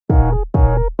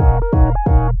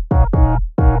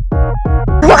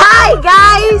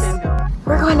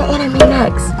to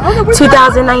AnimeNext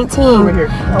 2019.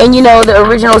 And you know, the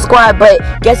original squad, but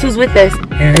guess who's with us?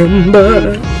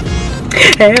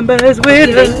 Amber's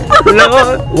with us.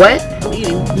 Lord. What?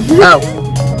 Oh.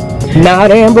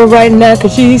 Not Amber right now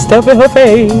because she's stuffing her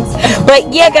face.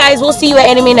 But yeah, guys, we'll see you at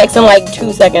AnimeNext in like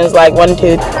 2 seconds. Like 1, 2.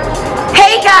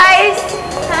 Hey, guys.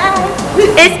 Hi.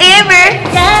 It's Amber.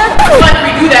 Yeah. Let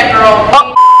me do that, girl.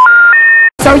 Oh.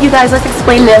 So you guys, let's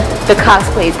explain the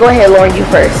cosplays. Go ahead, Lauren, you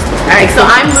first. Alright, so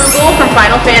I'm Moogle from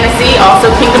Final Fantasy, also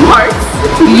Kingdom Hearts.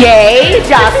 Yay,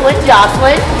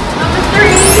 Jocelyn.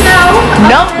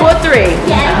 Number three.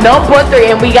 Yeah. Number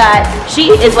 3. And we got,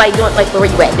 she is like doing, like, where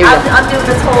you at? There you go. I'm doing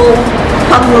this whole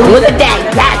pump. Look at that.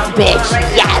 Yes, bitch.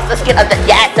 Yes, let's get up the,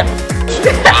 yes.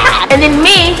 And then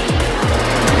me,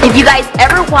 if you guys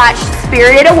ever watched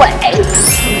Spirited Away,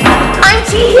 I'm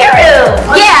Chihiro.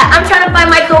 Yeah, I'm trying to find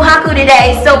my Kohaku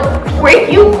today, so where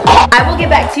you at? I will get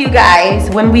back to you guys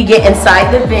when we get inside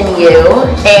the venue.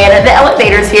 And the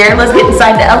elevator's here. Let's get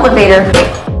inside the elevator.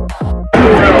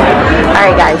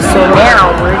 Alright guys, so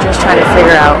now we're just trying to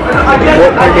figure out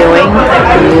what we're doing,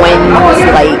 when's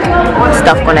like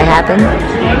stuff gonna happen,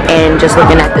 and just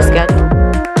looking at the schedule.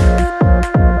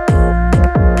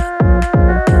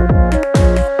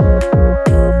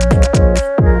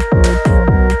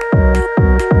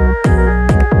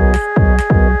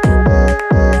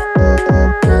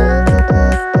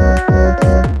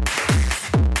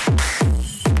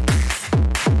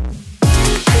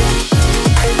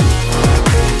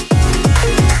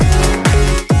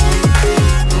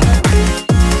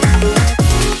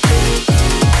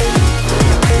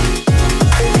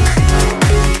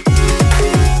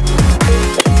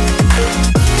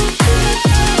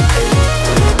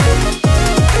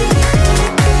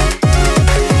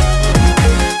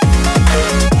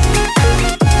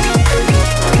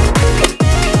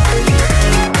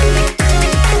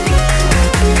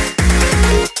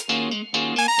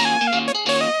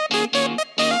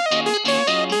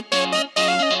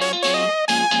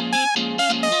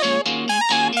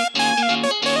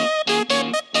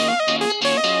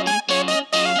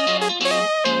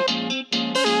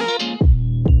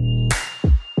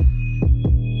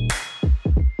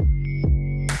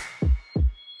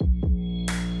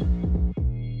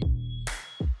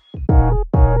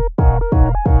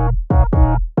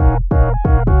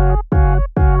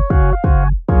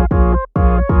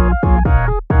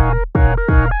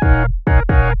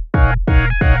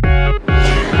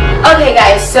 Okay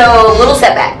guys, so little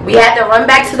setback. We had to run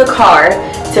back to the car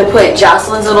to put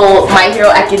Jocelyn's little My Hero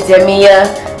Academia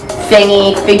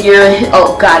thingy figure.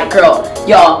 Oh, got it, girl.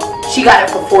 Y'all, she got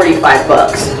it for 45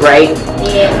 bucks, right?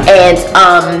 Yeah. And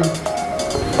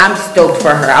I'm stoked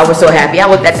for her. I was so happy. I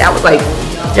looked at that. I was like,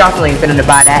 Jocelyn ain't finna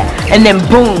buy that. And then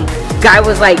boom, guy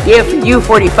was like, yeah, for you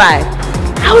 45.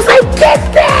 I was like, get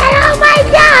that! Oh my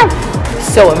god!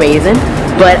 So amazing.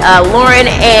 But Lauren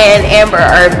and Amber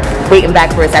are waiting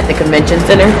back for us at the convention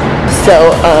center.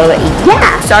 So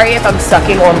yeah, sorry if I'm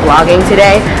sucking on vlogging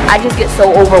today. I just get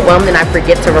so overwhelmed and I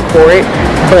forget to record,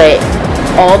 but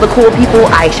all the cool people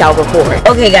I shall record.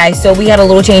 Okay guys, so we had a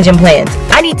little change in plans.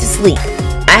 I need to sleep.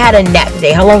 I had a nap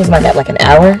today. How long was my nap? Like an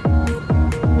hour?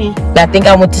 Me. I think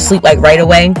I went to sleep like right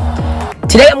away.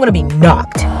 Today I'm gonna be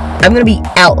knocked. I'm gonna be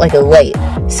out like a light.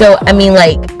 So I mean,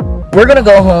 like, we're gonna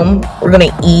go home, we're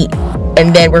gonna eat,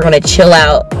 and then we're gonna chill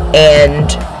out,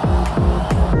 and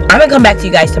I'm gonna come back to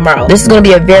you guys tomorrow. This is gonna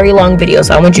be a very long video,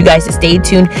 so I want you guys to stay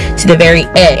tuned to the very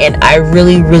end, and I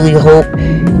really hope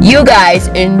you guys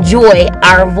enjoy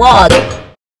our vlog.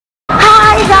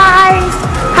 Hi guys,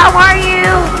 how are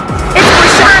you? It's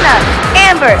Rashana,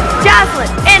 Amber, Jocelyn,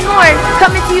 and Lauren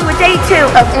coming to you with day 2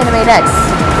 of AnimeNext.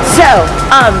 So,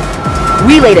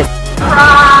 we late as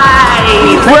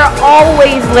right. We're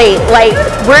always late. Like,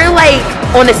 we're like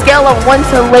on a scale of 1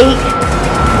 to late.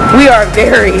 We are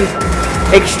very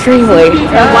extremely.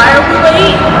 And why are we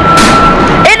late?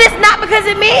 And it's not because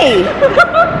of me.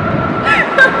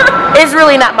 It's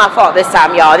really not my fault this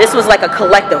time, y'all. This was like a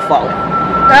collective fault.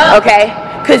 Okay?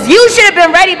 Because you should have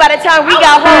been ready by the time we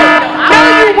got home. No,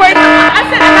 you weren't. I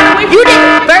said I gotta wait. You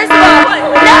didn't. First of all,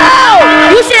 no.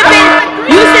 You should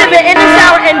have been in the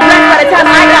shower and dressed by the time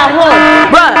I got home.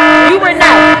 Bruh, you were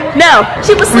not. No.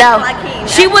 She was asleep. No.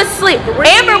 She was asleep.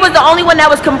 Amber was the only one that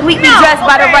was completely dressed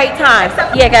by the right time.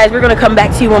 Yeah, guys, we're going to come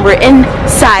back to you when we're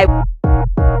inside.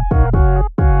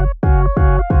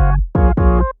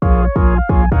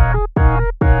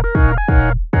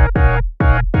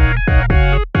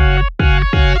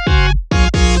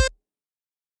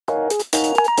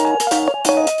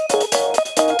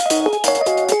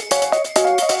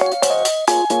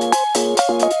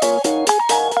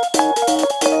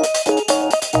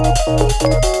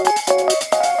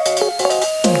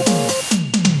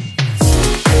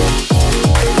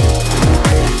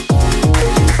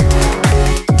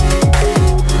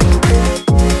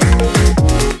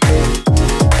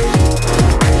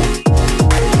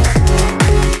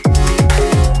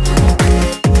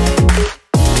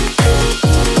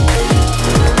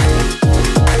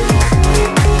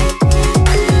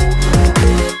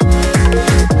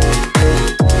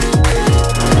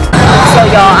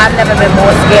 never been more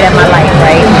scared in my life,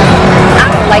 right? I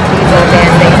don't like these little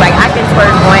dance things. Like, I can twerk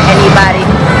on anybody,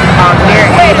 near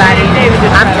anybody.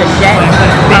 I'm just Shay.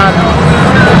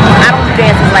 I don't do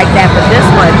dances like that, but this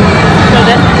one,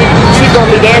 she's gonna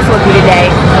be dancing with me today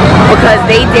because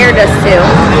they dared us to.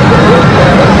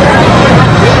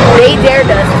 They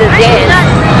dared us to dance.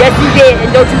 Yes, you did,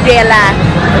 and don't you dare lie.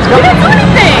 We didn't do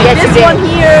anything. Yes, this you did. one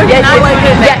here. Yes, not what you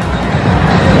did. yes.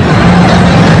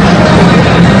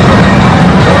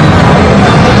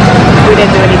 We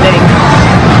didn't do anything.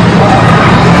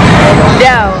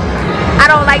 No, I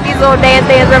don't like these little Dance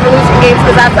Dance Revolution games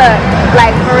because I thought,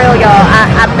 like, for real, y'all,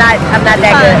 I'm not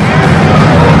that good.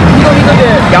 You gonna be so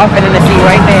good. Y'all finna see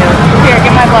right now. Here,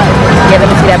 get my butt. Yeah, let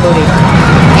me see that booty.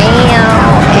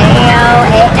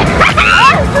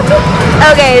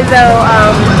 Okay, so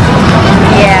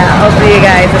yeah, I'll see you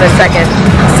guys in a second.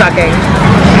 Sucking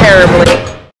terribly.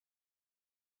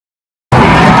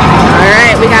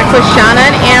 Alright, we got Kushana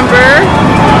and Amber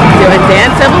doing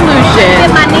Dance Evolution.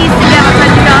 Get my knees together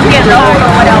because you know I'm getting old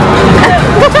or whatever.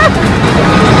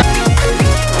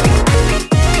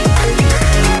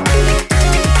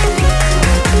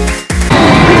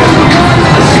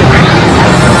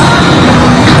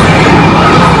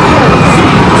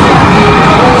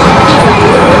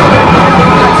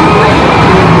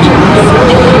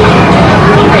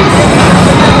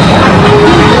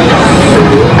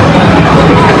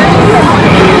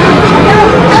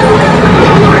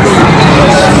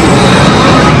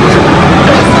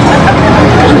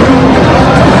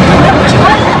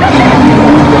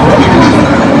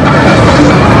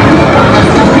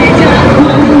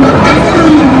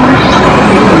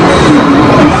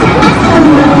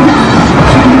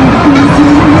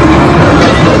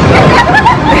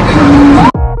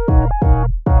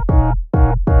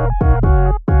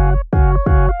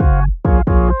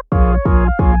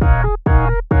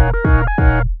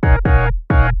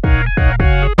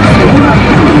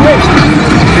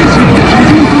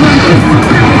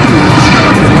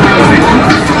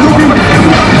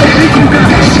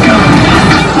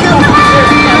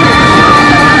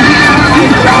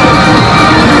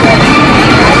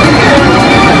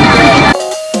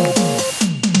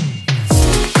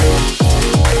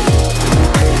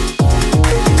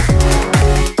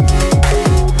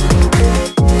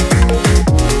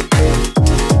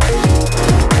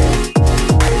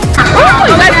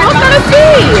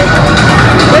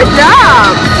 Good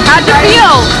job. How'd you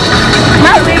feel?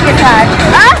 My leg is hot.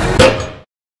 Huh?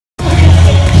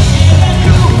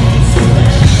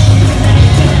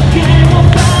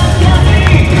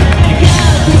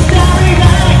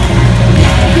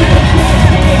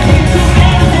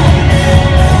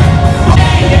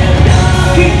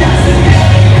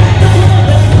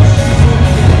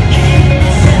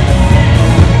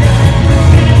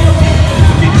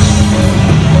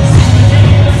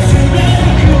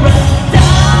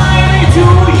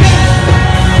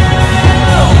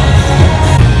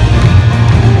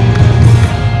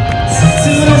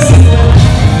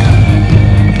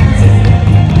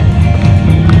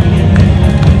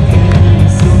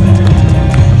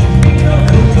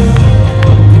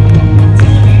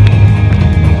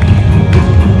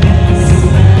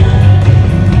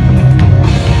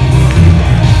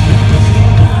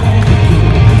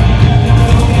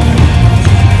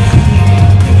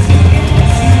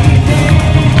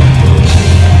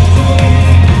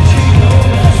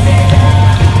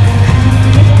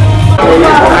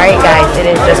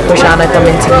 Kushana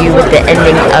coming to you with the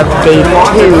ending of day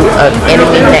 2 of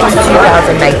AnimeNext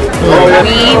 2019.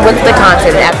 We went to the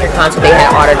concert, and after the concert they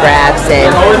had autographs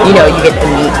and, you know, you get to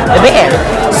meet the band.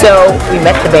 So we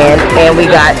met the band and we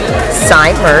got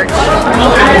signed merch.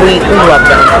 We love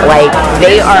them. Like,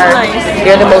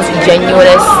 they're the most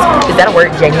genuinest. Is that a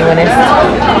word, genuinest?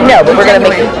 No, but we're gonna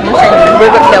make it. We're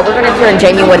gonna turn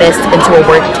genuinest into a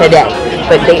word today.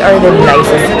 But they are the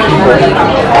nicest people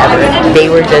ever. They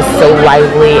were just so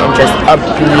lively and just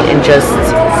upbeat and just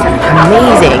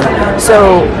amazing.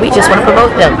 So we just want to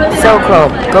promote them.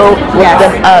 Cellchrome, go look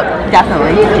them up.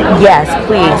 Definitely. Yes,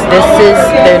 please. This is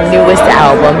their newest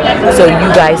album, so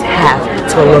you guys have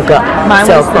to look up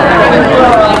Cellchrome.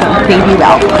 Debut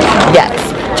album. Yes.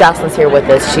 Jocelyn's here with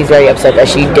us. She's very upset that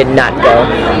she did not go,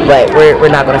 but we're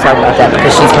not going to talk about that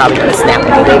because she's probably going to snap at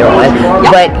me later on.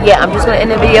 Yep. But yeah, I'm just going to end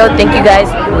the video. Thank you guys.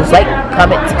 Please like,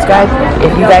 comment, subscribe.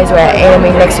 If you guys were at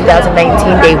AnimeNext 2019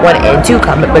 day 1 and 2,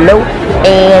 comment below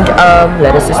and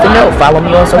let us just know. Follow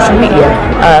me on social media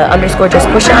 _just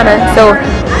Kushana. So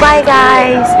bye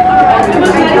guys.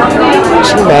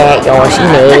 She mad, y'all. She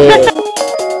mad.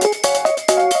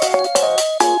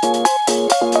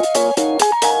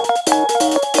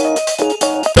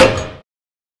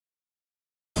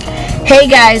 Hey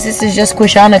guys, this is just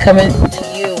Quishana coming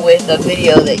to you with a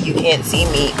video that you can't see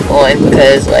me on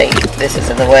because like this is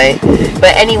in the way.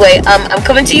 But anyway, I'm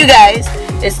coming to you guys.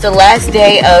 It's the last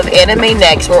day of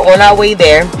AnimeNext. We're on our way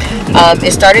there.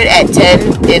 It started at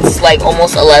 10. It's like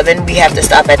almost 11. We have to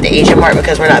stop at the Asian Mart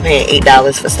because we're not paying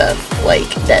 $8 for stuff. Like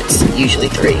that's usually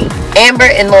 $3. Amber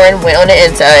and Lauren went on the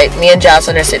inside. Me and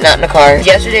Jocelyn are sitting out in the car.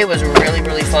 Yesterday was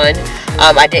really fun.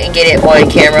 I didn't get it on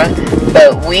camera,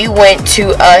 but we went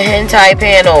to a hentai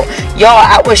panel. Y'all,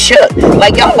 I was shook.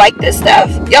 Like, y'all like this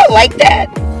stuff? Y'all like that?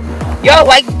 Y'all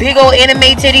like big old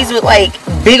anime titties with like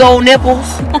big old nipples?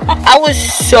 I was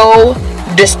so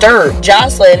disturbed.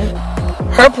 Jocelyn,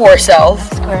 her poor self.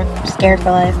 Scared for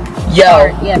life. Yo.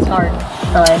 Yeah, it's hard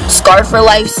for life. Scarred for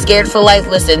life, scared for life.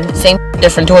 Listen, same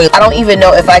different toy. I don't even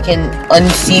know if I can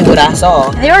unsee what I saw.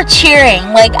 They were cheering.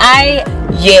 Like,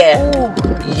 Yeah. Ooh.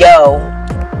 Yo.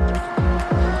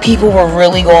 People were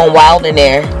really going wild in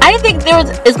there. I didn't think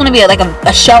it's gonna be like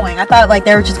a showing. I thought like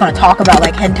they were just gonna talk about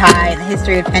like hentai and the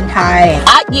history of hentai.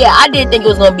 I did think it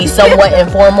was gonna be somewhat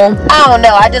informal. I don't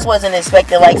know. I just wasn't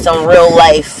expecting like some real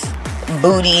life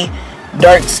booty,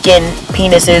 dark skinned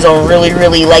penises on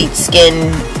really light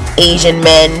skinned Asian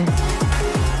men,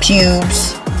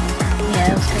 pubes,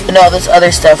 Yeah, it was crazy. and all this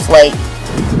other stuff. Like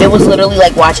it was literally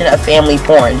like watching a family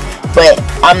porn. But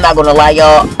I'm not gonna lie,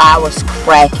 y'all. I was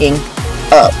cracking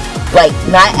up. Like,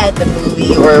 not at the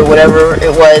movie or whatever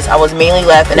it was. I was mainly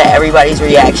laughing at everybody's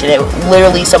reaction. It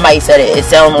literally, somebody said it. It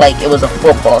sounded like it was a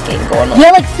football game going on.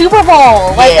 Yeah, like Super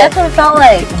Bowl. Like, Yeah. that's what it felt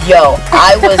like. Yo,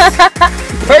 I was...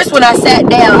 First, when I sat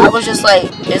down, I was just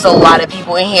like, there's a lot of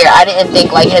people in here. I didn't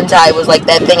think, like, hentai was, like,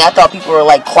 that thing. I thought people were,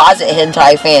 like, closet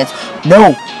hentai fans.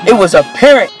 No, it was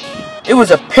apparent. It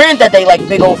was apparent that they like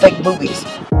big old fake boobies.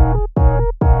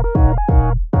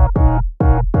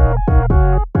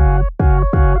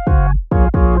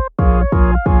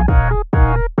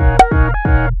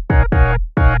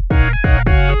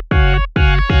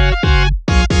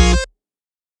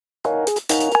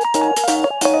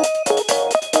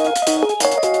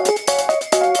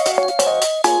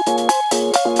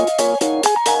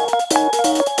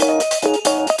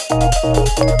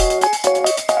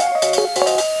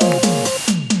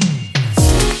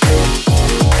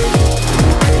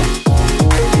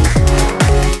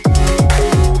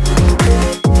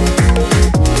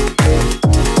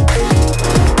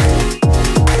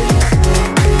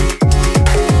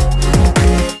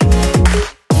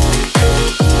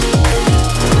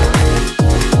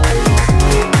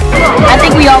 I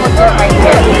think we all look good right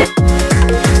here.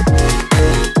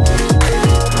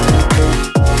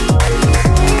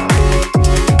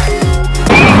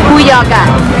 Who y'all got?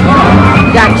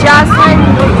 You got Jocelyn?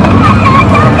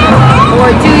 Or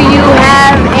do you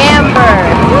have Amber?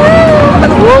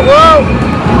 Woo, woo.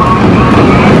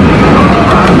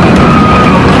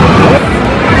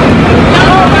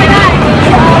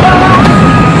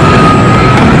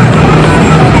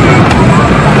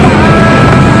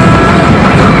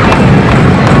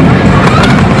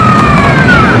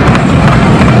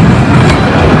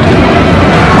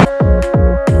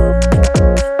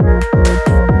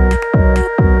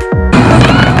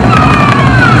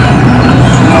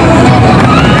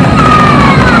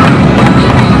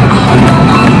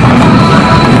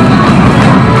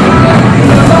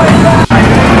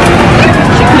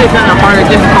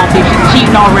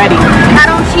 Already. I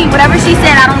don't cheat. Whatever she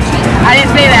said, I don't cheat. I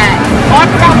didn't say that. Oh, I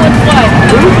forgot what's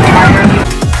what.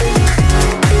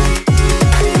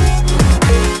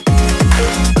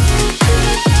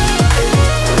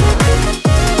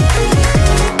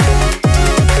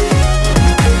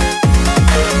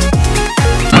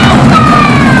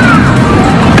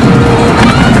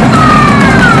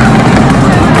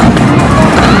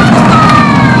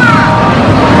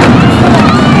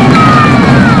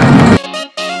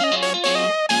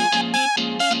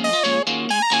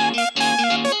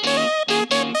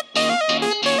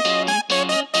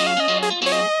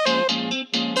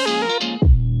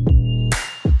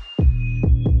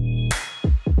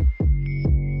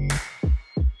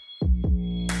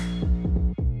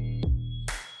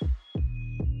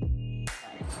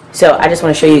 So I just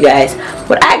want to show you guys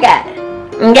what I got.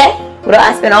 Okay? What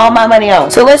I spent all my money on.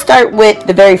 So let's start with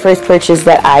the very first purchase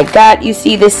that I got. You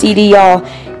see this CD, y'all.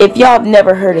 If y'all have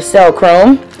never heard of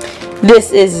Cellchrome,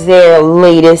 this is their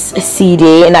latest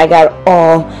CD, and I got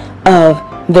all of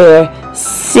their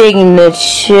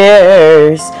signatures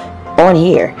on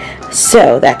here.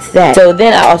 So that's that. So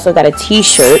then I also got a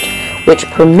t-shirt, which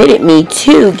permitted me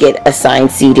to get a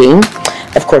signed CD.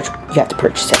 Of course, you have to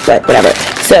purchase it, but whatever.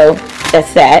 So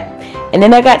that's that. And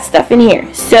then I got stuff in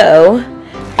here. So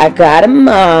I got a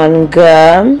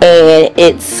manga, and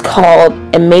it's called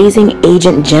Amazing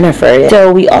Agent Jennifer.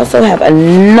 So we also have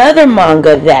another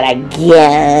manga that I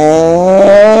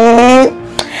get.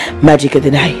 Magic of the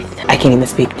Night. I can't even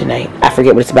speak tonight. I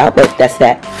forget what it's about, but that's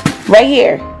that. Right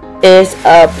here is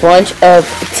a bunch of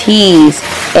teas,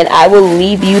 and I will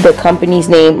leave you the company's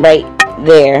name right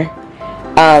there.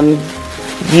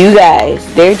 You guys,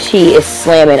 their tea is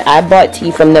slamming. I bought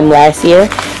tea from them last year,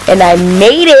 and I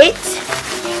made it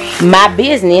my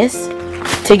business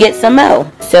to get some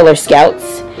more. Sailor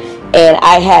Scouts, and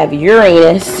I have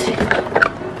Uranus.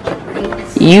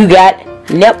 You got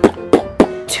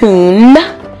Neptune,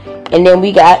 and then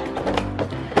we got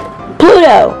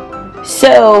Pluto.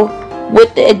 So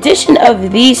with the addition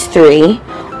of these three,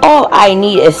 all I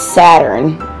need is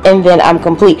Saturn, and then I'm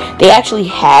complete. They actually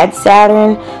had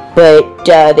Saturn, but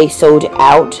they sold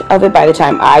out of it by the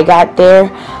time I got there.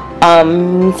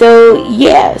 So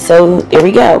yeah, so there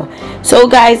we go. So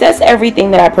guys, that's everything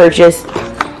that I purchased.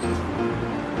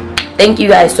 Thank you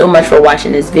guys so much for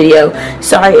watching this video.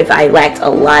 Sorry if I lacked a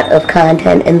lot of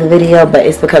content in the video, but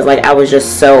it's because like I was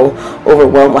just so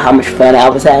overwhelmed with how much fun I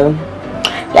was having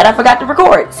that I forgot to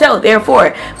record. So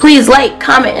therefore, please like,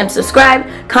 comment, and subscribe.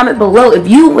 Comment below if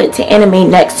you went to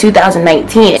AnimeNext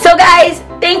 2019. So guys,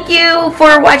 thank you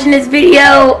for watching this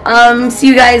video. See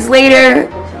you guys later.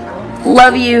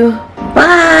 Love you.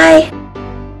 Bye.